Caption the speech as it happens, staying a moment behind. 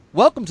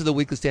Welcome to the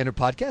Weekly Standard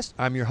Podcast.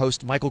 I'm your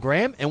host, Michael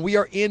Graham, and we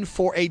are in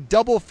for a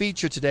double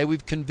feature today.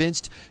 We've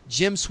convinced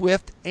Jim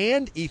Swift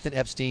and Ethan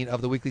Epstein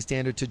of the Weekly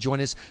Standard to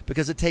join us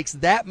because it takes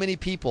that many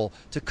people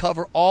to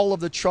cover all of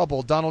the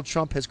trouble Donald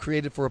Trump has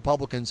created for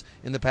Republicans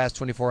in the past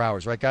 24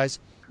 hours. Right, guys?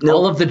 Nope.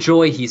 All of the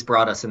joy he's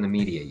brought us in the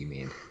media, you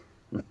mean?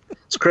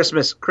 It's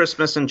Christmas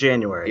in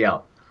January. Yeah.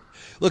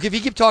 Look, if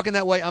you keep talking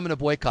that way, I'm going to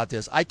boycott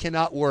this. I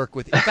cannot work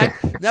with. In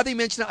fact, now that you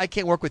mention it, I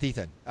can't work with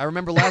Ethan. I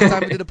remember last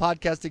time we did a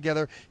podcast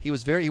together, he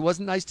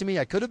wasn't nice to me.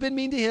 I could have been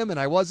mean to him, and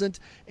I wasn't.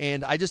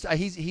 And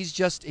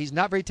he's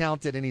not very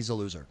talented, and he's a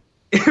loser.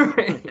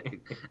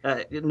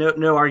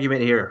 No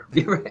argument here.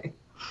 Right.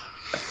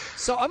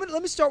 So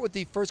let me start with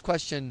the first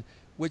question,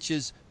 which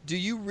is: do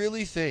you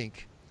really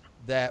think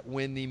that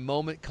when the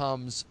moment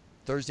comes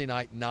Thursday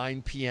night,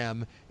 9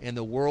 p.m., and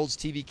the world's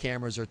TV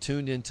cameras are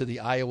tuned into the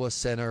Iowa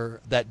Center,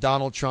 that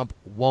Donald Trump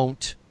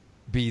won't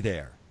be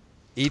there?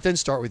 Ethan,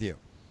 start with you.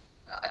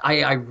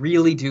 I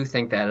really do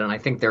think that, and I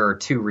think there are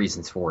two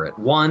reasons for it.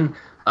 One,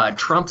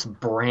 Trump's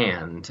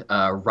brand,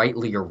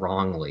 rightly or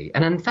wrongly,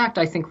 and in fact,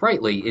 I think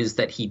rightly, is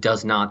that he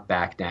does not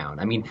back down.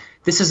 I mean,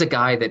 this is a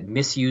guy that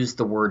misused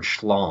the word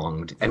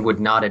schlonged and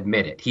would not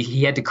admit it.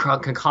 He had to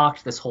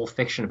concoct this whole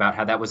fiction about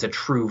how that was a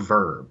true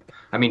verb.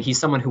 I mean, he's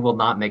someone who will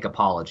not make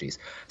apologies.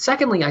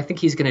 Secondly, I think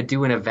he's going to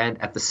do an event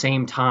at the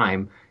same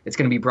time. It's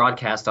going to be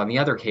broadcast on the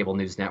other cable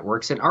news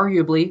networks, and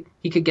arguably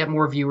he could get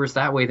more viewers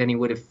that way than he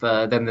would if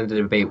than the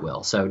debate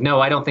will. So,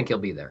 no, I don't think he'll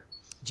be there.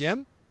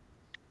 Jim?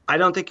 I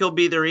don't think he'll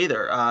be there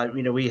either.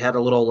 We had a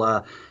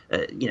little,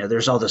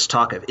 there's all this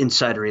talk of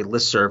insidery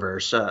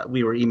listservers.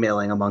 We were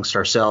emailing amongst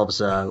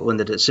ourselves when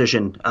the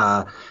decision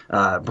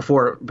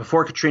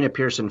before Katrina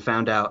Pearson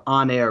found out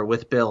on air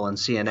with Bill and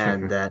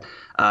CNN that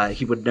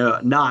he would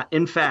not,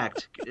 in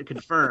fact,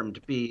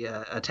 confirmed be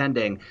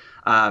attending.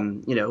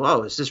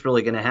 Is this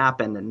really going to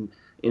happen? And,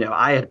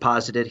 I had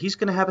posited he's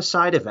going to have a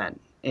side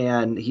event.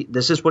 And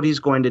this is what he's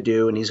going to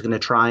do, and he's going to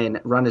try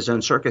and run his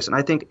own circus. And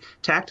I think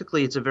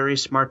tactically it's a very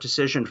smart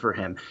decision for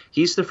him.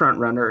 He's the front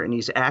runner, and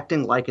he's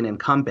acting like an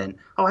incumbent.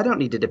 Oh, I don't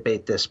need to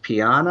debate this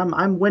peon.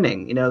 I'm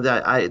winning.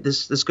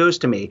 This goes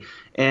to me,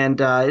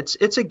 and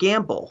it's a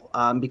gamble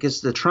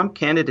because the Trump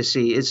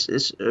candidacy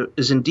is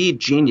indeed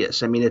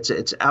genius. I mean,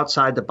 it's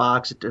outside the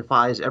box. It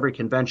defies every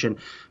convention,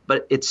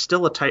 but it's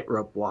still a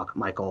tightrope walk,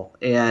 Michael.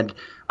 And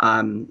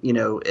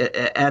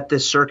at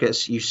this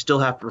circus, you still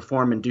have to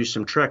perform and do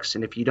some tricks.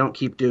 And if you don't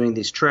keep doing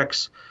these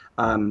tricks,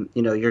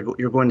 you're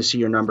going to see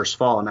your numbers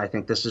fall. And I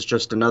think this is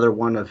just another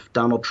one of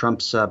Donald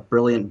Trump's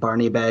brilliant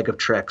Barney bag of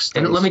tricks.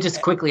 And let me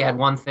just quickly add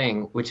one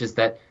thing, which is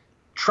that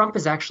Trump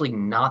is actually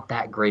not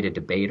that great a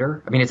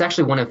debater. I mean, it's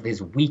actually one of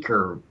his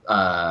weaker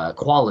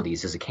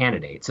qualities as a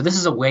candidate. So this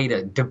is a way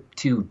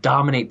to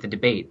dominate the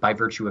debate by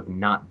virtue of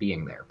not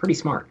being there. Pretty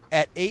smart.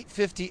 At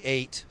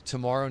 8:58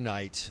 tomorrow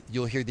night,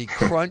 you'll hear the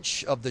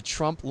crunch of the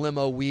Trump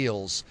limo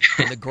wheels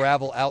in the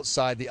gravel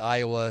outside the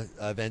Iowa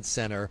Event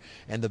Center,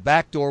 and the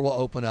back door will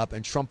open up,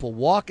 and Trump will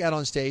walk out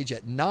on stage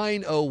at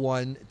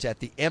 9:01 at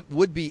the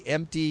would-be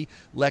empty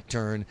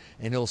lectern,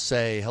 and he'll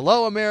say,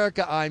 "Hello,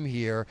 America, I'm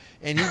here,"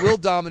 and he will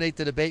dominate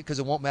the debate because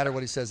it won't matter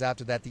what he says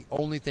after that. The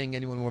only thing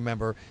anyone will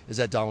remember is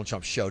that Donald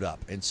Trump showed up.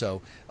 And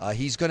so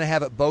he's going to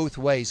have it both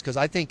ways, because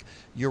I think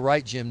you're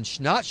right, Jim.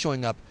 Not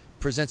showing up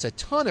presents a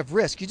ton of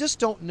risk. You just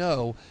don't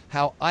know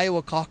how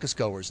Iowa caucus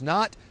goers,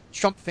 not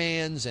Trump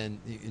fans and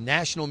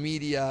national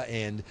media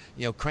and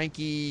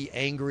cranky,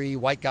 angry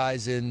white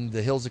guys in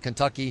the hills of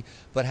Kentucky,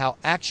 but how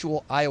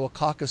actual Iowa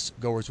caucus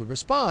goers would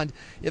respond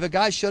if a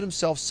guy showed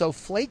himself so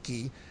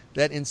flaky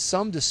that in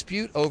some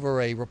dispute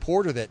over a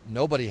reporter that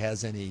nobody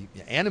has any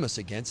animus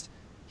against,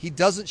 he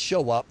doesn't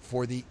show up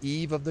for the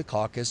eve of the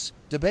caucus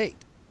debate.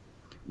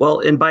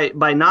 Well, and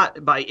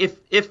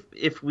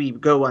if we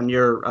go on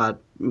your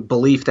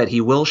belief that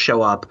he will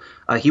show up,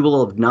 he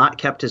will have not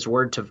kept his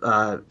word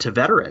to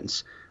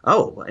veterans.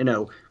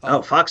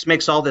 Fox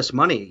makes all this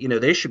money.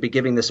 They should be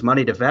giving this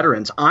money to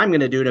veterans. I'm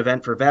going to do an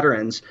event for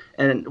veterans.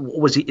 And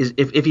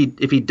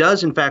if he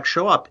does in fact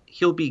show up,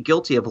 he'll be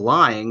guilty of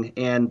lying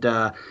and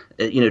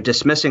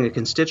dismissing a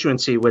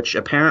constituency, which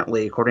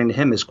apparently, according to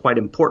him, is quite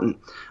important.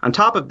 On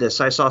top of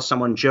this, I saw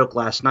someone joke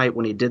last night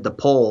when he did the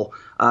poll.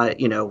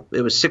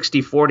 It was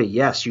 60-40.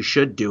 Yes, you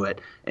should do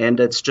it,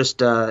 and it's just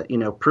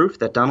proof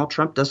that Donald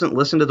Trump doesn't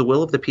listen to the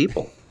will of the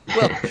people.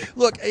 Well,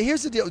 look,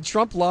 here's the deal.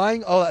 Trump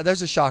lying,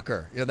 there's a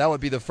shocker. That would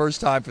be the first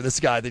time for this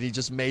guy that he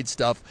just made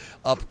stuff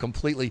up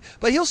completely.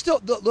 But he'll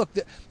still, look,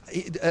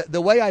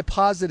 the way I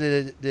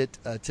posited it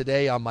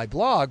today on my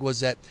blog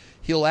was that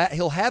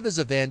he'll have his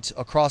event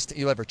across,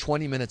 over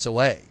 20 minutes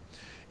away.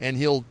 And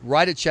he'll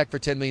write a check for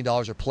 $10 million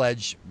or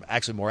pledge,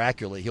 actually more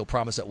accurately, he'll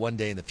promise that one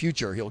day in the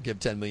future he'll give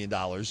 $10 million.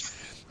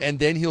 And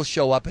then he'll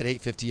show up at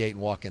 8:58 and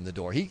walk in the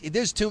door.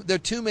 There are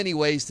too many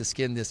ways to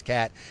skin this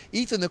cat.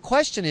 Ethan, the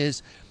question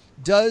is,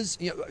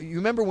 you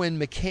remember when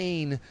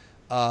McCain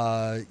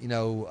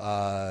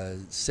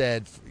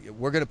said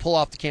we're going to pull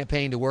off the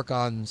campaign to work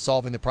on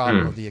solving the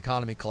problem of the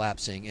economy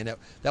collapsing, and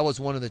that was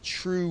one of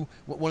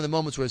the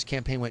moments where his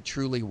campaign went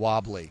truly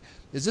wobbly.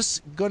 Is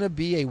this going to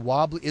be a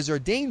wobbly? Is there a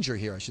danger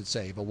here, I should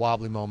say, of a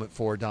wobbly moment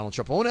for Donald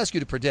Trump? I won't ask you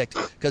to predict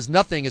because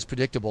nothing is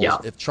predictable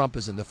if Trump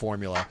is in the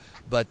formula.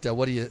 But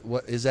what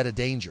is that a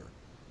danger?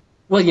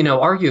 Well,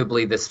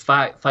 arguably this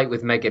fight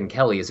with Megyn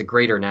Kelly is a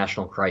greater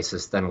national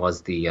crisis than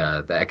was the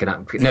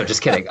economic. No,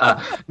 just kidding.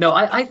 No,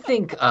 I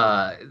think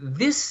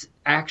this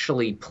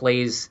actually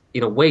plays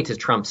in a way to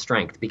Trump's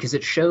strength because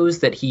it shows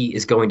that he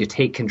is going to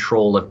take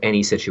control of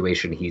any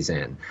situation he's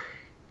in.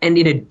 And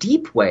in a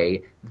deep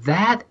way,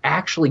 that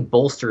actually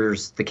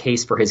bolsters the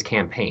case for his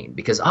campaign,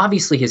 because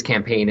obviously his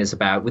campaign is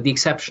about, with the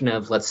exception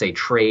of, let's say,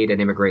 trade and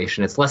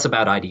immigration, it's less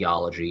about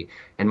ideology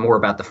and more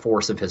about the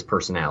force of his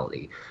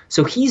personality.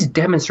 So he's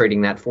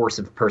demonstrating that force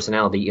of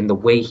personality in the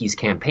way he's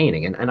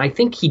campaigning. And I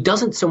think he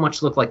doesn't so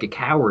much look like a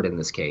coward in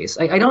this case.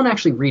 I don't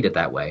actually read it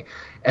that way,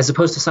 as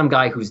opposed to some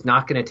guy who's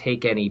not going to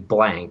take any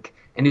blank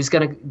and who's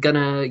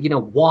gonna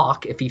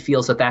walk if he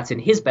feels that that's in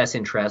his best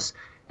interest.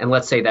 And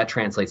let's say that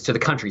translates to the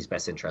country's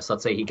best interest.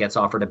 Let's say he gets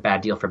offered a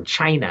bad deal from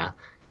China.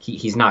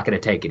 He's not going to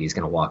take it. He's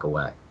going to walk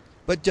away.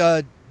 But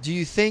do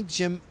you think,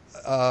 Jim,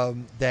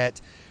 that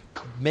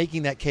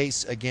making that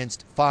case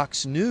against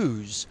Fox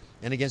News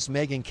and against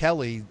Megyn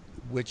Kelly,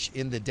 which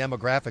in the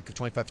demographic of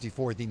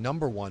 2554, the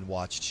number one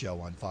watched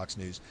show on Fox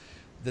News,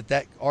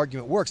 that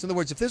argument works? In other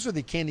words, if this were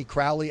the Candy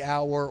Crowley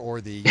Hour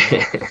or the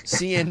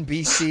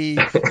CNBC,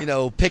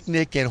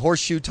 picnic and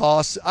horseshoe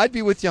toss, I'd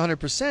be with you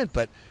 100%.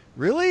 But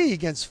really,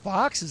 against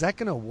Fox, is that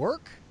going to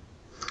work?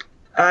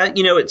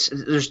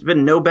 There's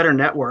been no better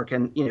network,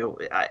 and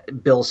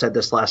Bill said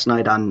this last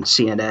night on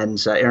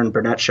CNN's Aaron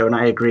Burnett show, and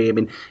I agree. I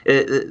mean,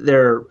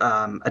 their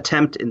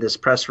attempt in this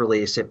press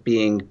release at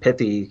being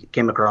pithy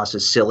came across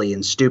as silly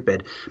and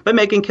stupid. But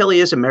Megyn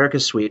Kelly is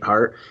America's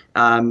sweetheart,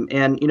 but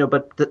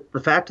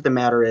the fact of the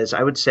matter is,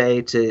 I would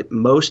say to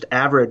most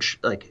average,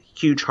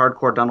 huge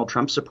hardcore Donald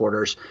Trump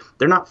supporters,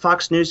 they're not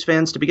Fox News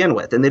fans to begin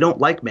with, and they don't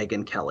like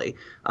Megyn Kelly.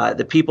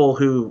 The people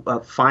who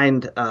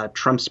find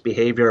Trump's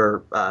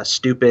behavior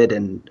stupid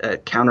and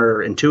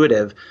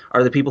counterintuitive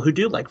are the people who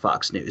do like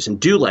Fox News and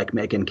do like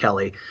Megyn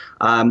Kelly.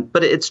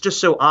 But it's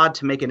just so odd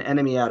to make an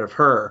enemy out of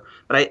her.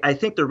 But I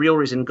think the real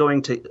reason,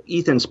 going to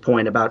Ethan's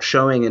point about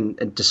showing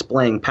and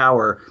displaying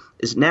power,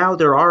 is now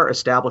there are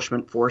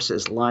establishment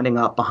forces lining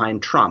up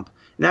behind Trump.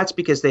 And that's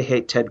because they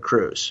hate Ted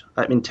Cruz.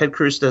 I mean, Ted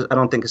Cruz, I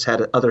don't think, has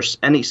had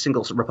any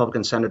single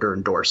Republican senator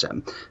endorse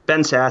him.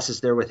 Ben Sass is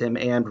there with him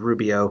and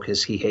Rubio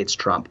because he hates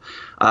Trump.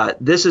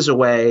 This is a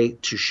way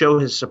to show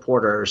his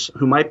supporters,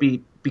 who might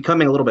be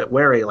becoming a little bit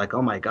wary, like,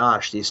 oh, my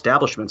gosh, the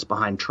establishment's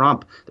behind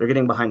Trump. They're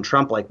getting behind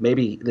Trump like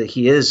maybe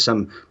he is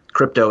some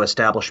crypto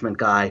establishment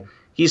guy.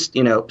 He's,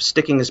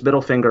 sticking his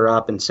middle finger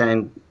up and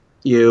saying,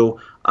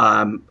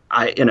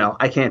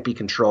 I can't be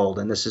controlled,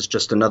 and this is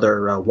just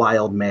another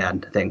wild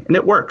man thing. And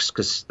it works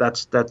because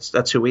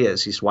that's who he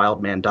is. He's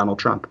wild man Donald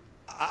Trump.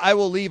 I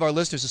will leave our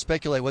listeners to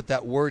speculate what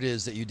that word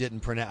is that you didn't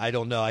pronounce. I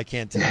don't know. I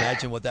can't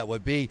imagine what that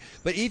would be.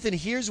 But Ethan,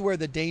 here's where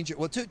the danger.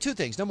 Well, two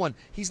things. Number one,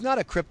 he's not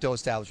a crypto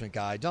establishment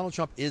guy. Donald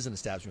Trump is an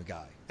establishment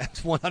guy.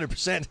 That's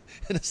 100%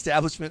 an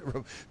establishment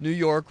New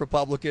York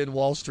Republican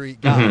Wall Street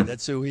guy. Mm-hmm.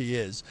 That's who he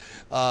is.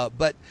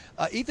 But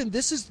Ethan,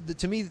 this is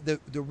to me the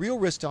real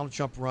risk Donald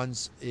Trump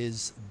runs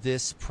is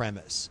this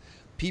premise: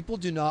 people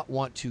do not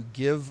want to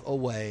give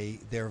away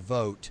their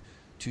vote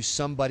to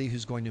somebody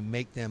who's going to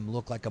make them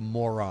look like a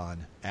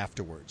moron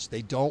afterwards.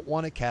 They don't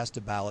want to cast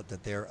a ballot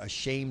that they're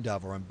ashamed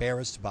of or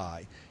embarrassed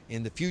by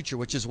in the future,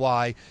 which is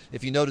why,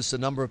 if you notice, the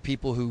number of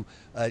people who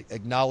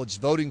acknowledged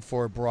voting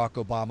for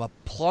Barack Obama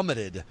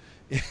plummeted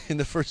in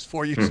the first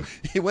 4 years.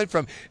 He went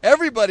from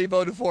everybody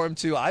voted for him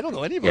to, I don't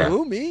know, anybody,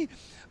 who, me?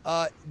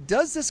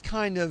 Does this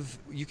kind of,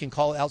 you can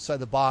call it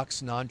outside the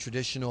box,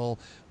 non-traditional,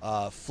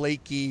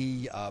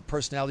 flaky,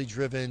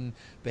 personality-driven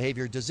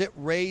behavior, does it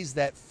raise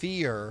that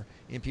fear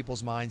in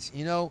people's minds?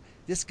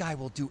 This guy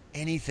will do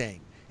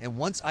anything. And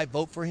once I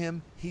vote for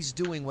him, he's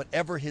doing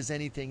whatever his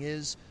anything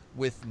is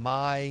with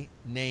my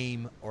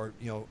name or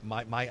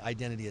my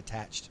identity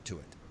attached to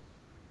it.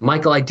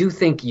 Michael, I do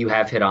think you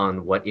have hit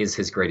on what is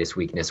his greatest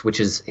weakness, which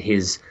is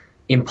his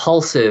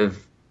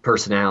impulsive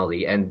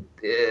personality. And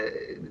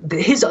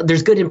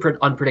there's good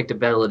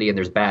unpredictability and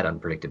there's bad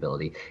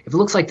unpredictability. If it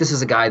looks like this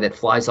is a guy that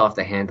flies off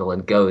the handle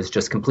and goes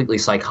just completely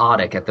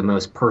psychotic at the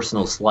most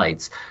personal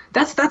slights,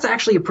 that's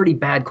actually a pretty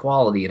bad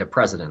quality in a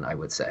president, I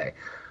would say.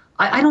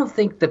 I don't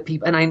think that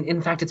people, and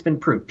in fact, it's been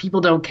proved, people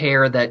don't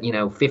care that,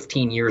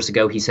 15 years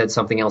ago he said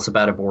something else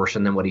about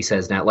abortion than what he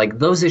says now. Like,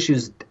 those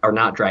issues are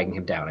not dragging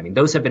him down. I mean,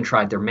 those have been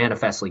tried. They're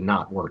manifestly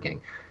not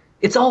working.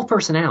 It's all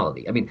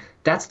personality. I mean,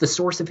 that's the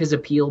source of his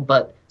appeal,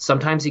 but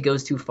sometimes he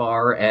goes too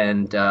far,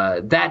 and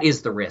that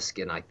is the risk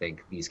in, I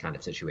think, these kind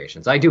of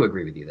situations. I do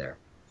agree with you there.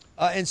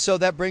 And so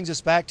that brings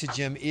us back to,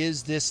 Jim,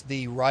 is this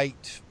the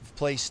right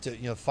place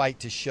to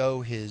fight to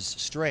show his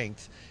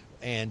strength?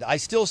 And I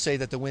still say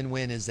that the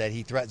win-win is that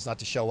he threatens not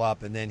to show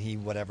up, and then he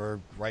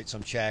writes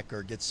some check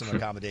or gets some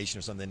accommodation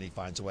or something, and he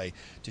finds a way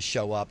to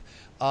show up.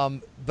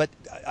 But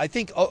I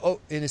think,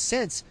 in a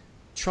sense,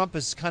 Trump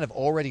has kind of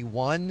already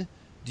won.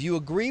 Do you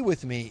agree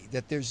with me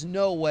that there's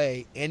no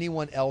way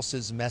anyone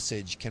else's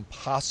message can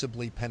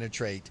possibly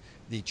penetrate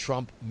the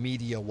Trump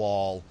media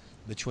wall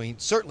between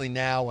certainly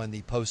now and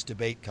the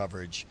post-debate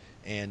coverage?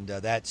 And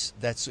that's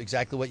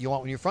exactly what you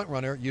want when you're front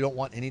runner. You don't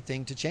want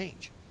anything to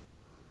change.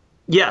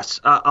 Yes,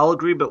 I'll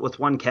agree, but with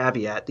one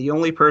caveat. The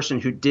only person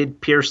who did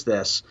pierce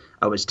this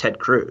was Ted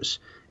Cruz.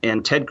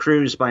 And Ted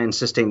Cruz, by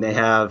insisting they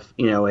have,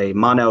 a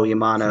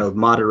mano-a-mano,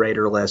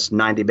 moderatorless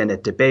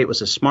 90-minute debate,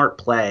 was a smart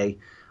play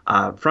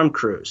from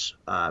Cruz.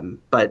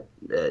 But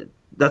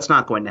that's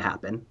not going to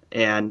happen.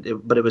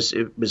 But it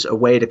was a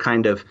way to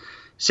kind of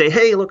say,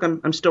 hey, look,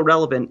 I'm still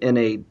relevant in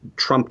a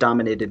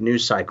Trump-dominated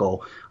news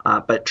cycle,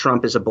 but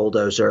Trump is a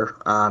bulldozer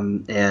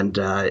and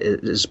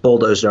is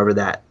bulldozed over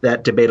that.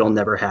 That debate will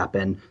never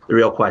happen. The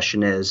real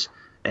question is,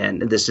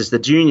 and this is the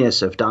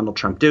genius of Donald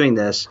Trump doing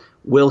this,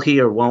 will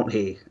he or won't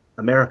he?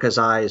 America's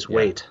eyes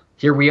wait.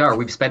 Here we are.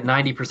 We've spent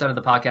 90% of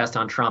the podcast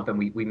on Trump, and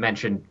we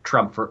mentioned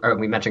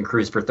we mentioned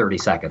Cruz for 30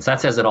 seconds.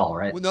 That says it all,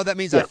 right? Well, no, that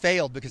means I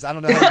failed because I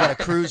don't know how you got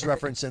a Cruz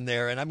reference in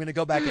there, and I'm going to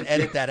go back and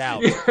edit that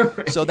out.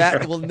 So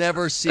that will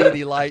never see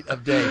the light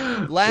of day.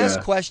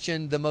 Last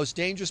question. The most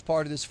dangerous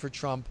part of this for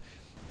Trump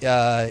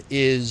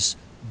is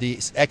the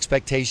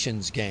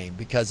expectations game,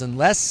 because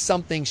unless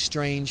something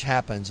strange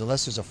happens,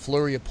 unless there's a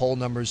flurry of poll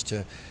numbers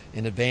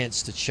in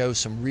advance to show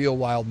some real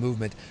wild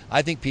movement,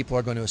 I think people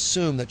are going to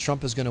assume that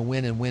Trump is going to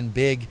win and win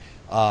big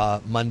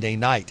Monday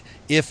night.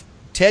 If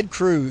Ted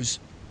Cruz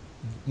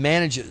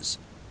manages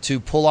to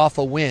pull off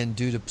a win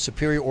due to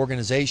superior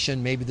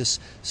organization, maybe this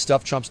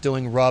stuff Trump's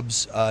doing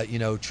rubs,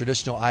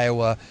 traditional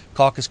Iowa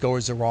caucus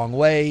goers the wrong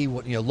way,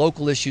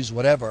 local issues,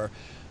 whatever.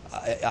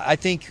 I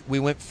think we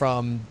went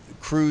from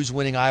Cruz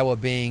winning Iowa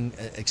being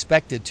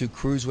expected to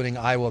Cruz winning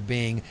Iowa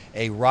being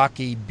a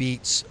Rocky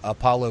beats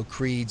Apollo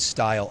Creed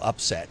style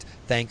upset,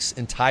 thanks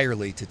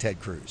entirely to Ted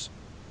Cruz.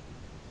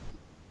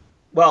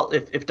 Well,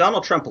 if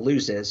Donald Trump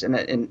loses,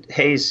 and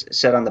Hayes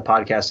said on the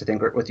podcast, I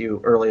think with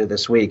you earlier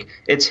this week,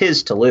 it's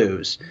his to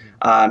lose.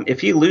 If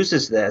he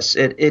loses this,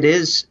 it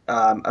is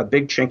a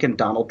big chink in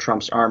Donald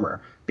Trump's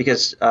armor,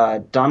 because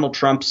Donald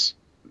Trump's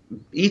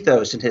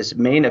ethos and his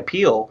main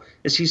appeal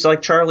is he's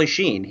like Charlie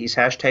Sheen. He's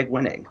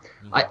 #winning.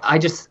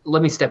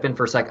 Let me step in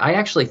for a sec. I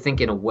actually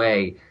think in a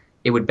way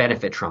it would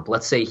benefit Trump.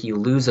 Let's say he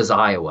loses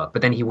Iowa,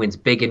 but then he wins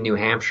big in New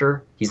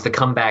Hampshire. He's the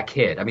comeback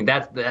kid. I mean,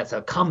 that's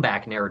a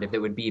comeback narrative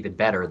that would be even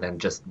better than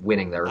just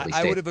winning the early state.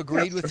 I would have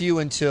agreed with you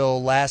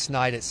until last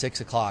night at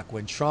 6:00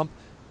 when Trump,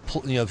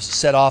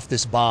 set off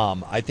this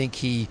bomb. I think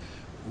he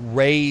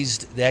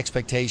raised the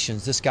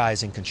expectations. This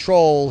guy's in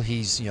control.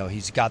 He's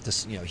got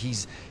this,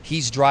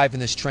 he's driving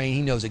this train.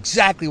 He knows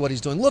exactly what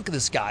he's doing. Look at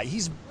this guy.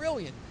 He's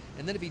brilliant.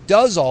 And then if he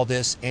does all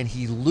this and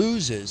he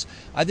loses,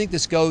 I think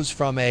this goes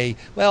from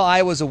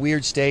Iowa's a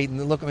weird state,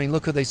 and look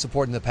who they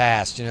support in the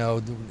past,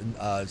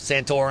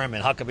 Santorum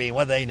and Huckabee,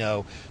 what do they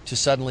know, to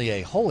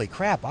suddenly holy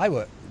crap,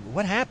 Iowa,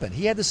 what happened?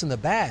 He had this in the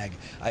bag.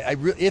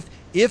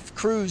 If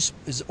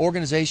Cruz's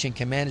organization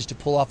can manage to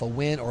pull off a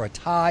win or a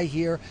tie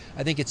here,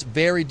 I think it's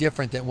very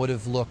different than would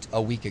have looked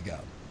a week ago.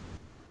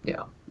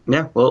 Yeah.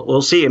 Yeah, well,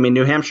 we'll see. I mean,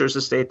 New Hampshire is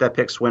a state that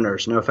picks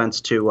winners. No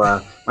offense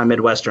to my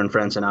Midwestern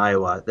friends in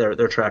Iowa.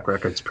 Their track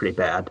record's pretty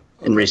bad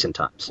in recent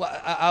times. Well,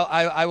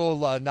 I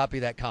will not be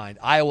that kind.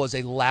 Iowa is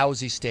a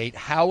lousy state.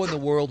 How in the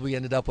world we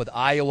ended up with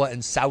Iowa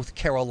and South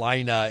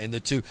Carolina in the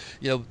two,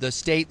 the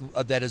state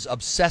that is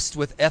obsessed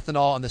with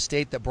ethanol and the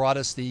state that brought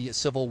us the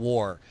Civil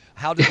War?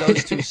 How did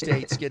those two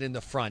states get in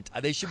the front?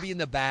 They should be in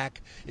the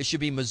back. It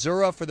should be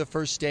Missouri for the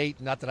first state.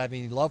 Not that I have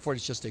any love for it.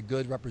 It's just a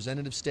good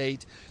representative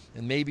state,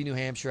 and maybe New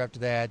Hampshire after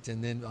that.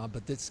 And then,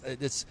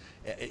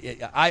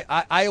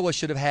 Iowa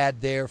should have had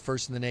their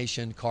first in the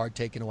nation card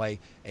taken away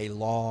a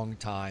long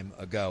time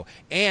ago.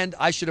 And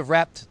I should have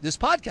wrapped this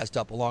podcast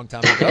up a long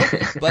time ago,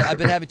 but I've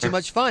been having too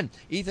much fun.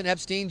 Ethan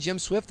Epstein, Jim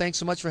Swift, thanks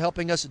so much for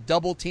helping us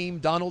double team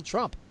Donald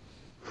Trump.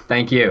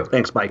 Thank you.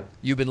 Thanks, Mike.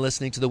 You've been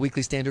listening to the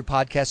Weekly Standard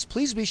Podcast.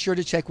 Please be sure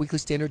to check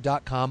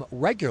weeklystandard.com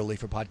regularly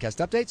for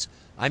podcast updates.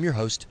 I'm your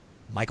host,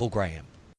 Michael Graham.